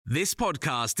This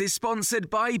podcast is sponsored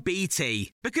by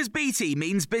BT, because BT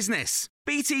means business.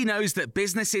 BT knows that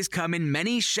businesses come in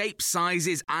many shapes,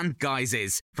 sizes and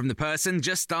guises, from the person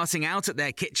just starting out at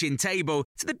their kitchen table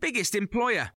to the biggest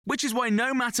employer, which is why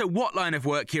no matter what line of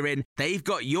work you're in, they've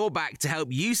got your back to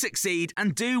help you succeed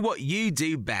and do what you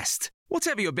do best.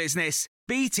 Whatever your business,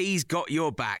 BT's got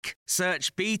your back.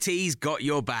 Search BT's got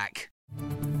your back.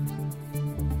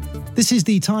 This is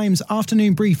the Times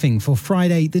afternoon briefing for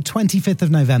Friday, the 25th of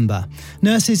November.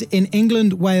 Nurses in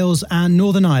England, Wales and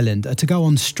Northern Ireland are to go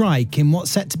on strike in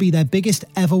what's set to be their biggest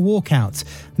ever walkout.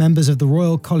 Members of the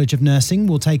Royal College of Nursing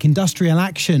will take industrial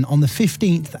action on the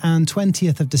 15th and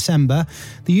 20th of December.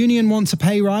 The union wants a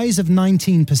pay rise of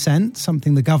 19%,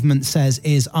 something the government says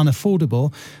is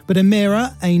unaffordable. But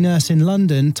Amira, a nurse in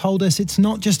London, told us it's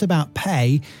not just about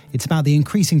pay, it's about the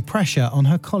increasing pressure on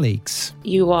her colleagues.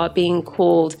 You are being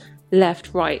called left,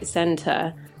 right,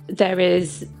 centre. There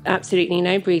is absolutely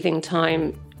no breathing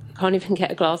time. Can't even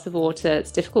get a glass of water.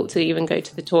 It's difficult to even go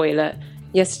to the toilet.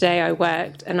 Yesterday I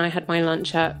worked and I had my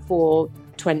lunch at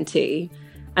 4:20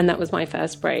 and that was my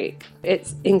first break.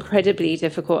 It's incredibly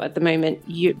difficult at the moment.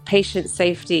 Patient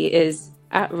safety is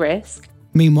at risk.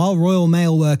 Meanwhile, Royal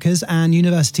Mail workers and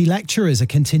university lecturers are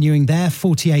continuing their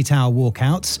 48-hour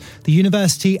walkouts. The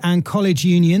University and College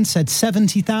Union said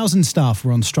 70,000 staff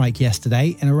were on strike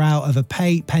yesterday in a row over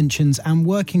pay, pensions and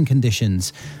working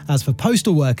conditions. As for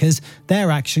postal workers,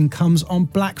 their action comes on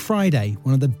Black Friday,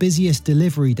 one of the busiest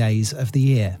delivery days of the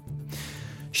year.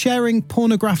 Sharing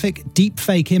pornographic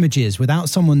deepfake images without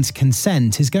someone's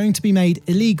consent is going to be made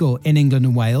illegal in England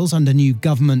and Wales under new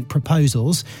government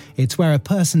proposals. It's where a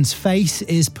person's face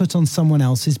is put on someone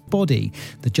else's body.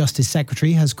 The Justice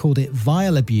Secretary has called it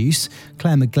vile abuse.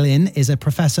 Claire McGlynn is a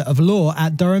professor of law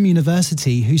at Durham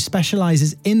University who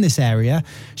specialises in this area.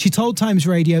 She told Times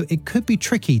Radio it could be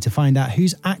tricky to find out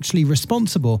who's actually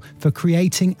responsible for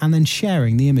creating and then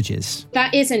sharing the images.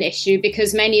 That is an issue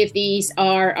because many of these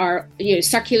are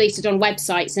circulated on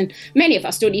websites and many of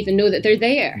us don't even know that they're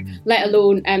there, let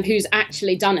alone who's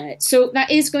actually done it. So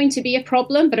that is going to be a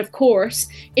problem. But of course,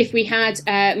 if we had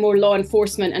more law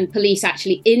enforcement and police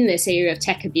actually in this area of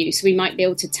tech abuse, we might be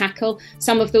able to tackle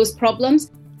some of those problems.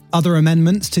 Other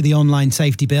amendments to the online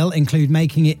safety bill include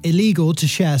making it illegal to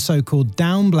share so-called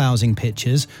down-blousing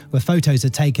pictures where photos are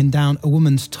taken down a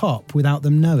woman's top without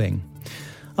them knowing.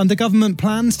 Under government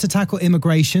plans to tackle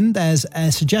immigration, there's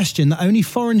a suggestion that only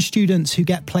foreign students who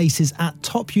get places at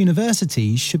top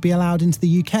universities should be allowed into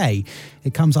the UK.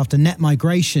 It comes after net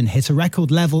migration hit a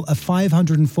record level of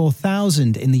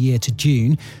 504,000 in the year to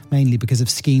June, mainly because of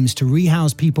schemes to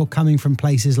rehouse people coming from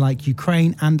places like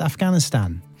Ukraine and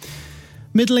Afghanistan.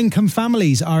 Middle-income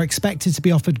families are expected to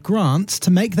be offered grants to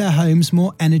make their homes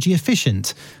more energy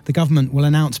efficient. The government will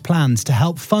announce plans to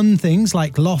help fund things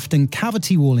like loft and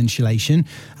cavity wall insulation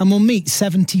and will meet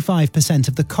 75%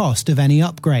 of the cost of any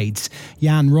upgrades.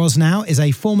 Jan Rosnow is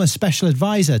a former special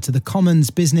advisor to the Commons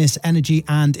Business, Energy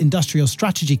and Industrial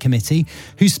Strategy Committee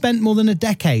who spent more than a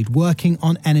decade working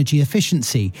on energy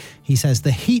efficiency. He says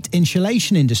the heat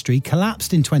insulation industry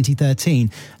collapsed in 2013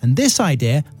 and this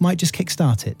idea might just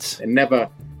kickstart it. And never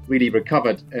really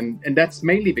recovered. And that's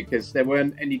mainly because there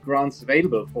weren't any grants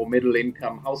available for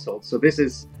middle-income households. So this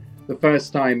is the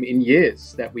first time in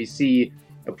years that we see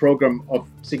a program of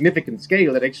significant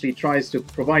scale that actually tries to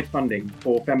provide funding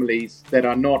for families that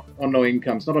are not on low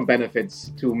incomes, not on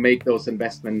benefits, to make those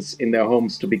investments in their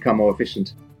homes to become more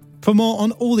efficient. For more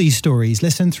on all these stories,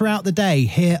 listen throughout the day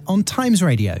here on Times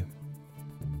Radio.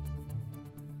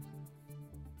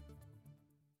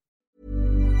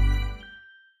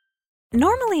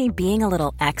 Normally, being a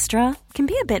little extra can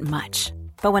be a bit much,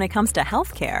 but when it comes to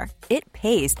healthcare, it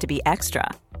pays to be extra.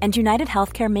 And United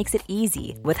Healthcare makes it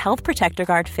easy with Health Protector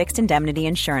Guard fixed indemnity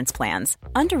insurance plans.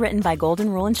 Underwritten by Golden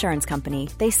Rule Insurance Company,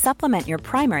 they supplement your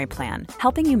primary plan,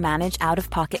 helping you manage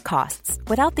out-of-pocket costs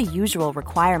without the usual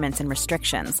requirements and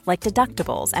restrictions like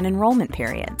deductibles and enrollment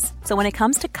periods. So when it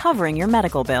comes to covering your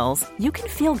medical bills, you can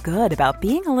feel good about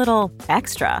being a little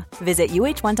extra. Visit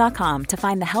UH1.com to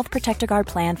find the Health Protector Guard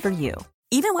plan for you.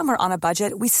 Even when we're on a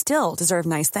budget, we still deserve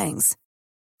nice things.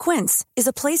 Quince is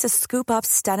a place to scoop up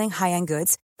stunning high-end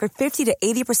goods for 50 to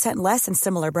 80% less than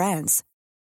similar brands.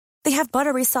 They have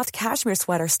buttery soft cashmere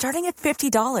sweaters starting at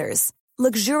 $50,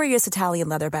 luxurious Italian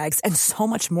leather bags, and so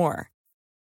much more.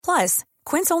 Plus,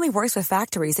 Quince only works with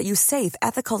factories that use safe,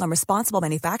 ethical, and responsible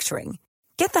manufacturing.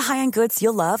 Get the high-end goods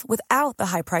you'll love without the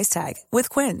high price tag with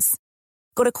Quince.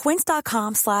 Go to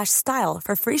quince.com/style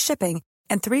for free shipping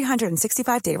and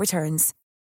 365-day returns.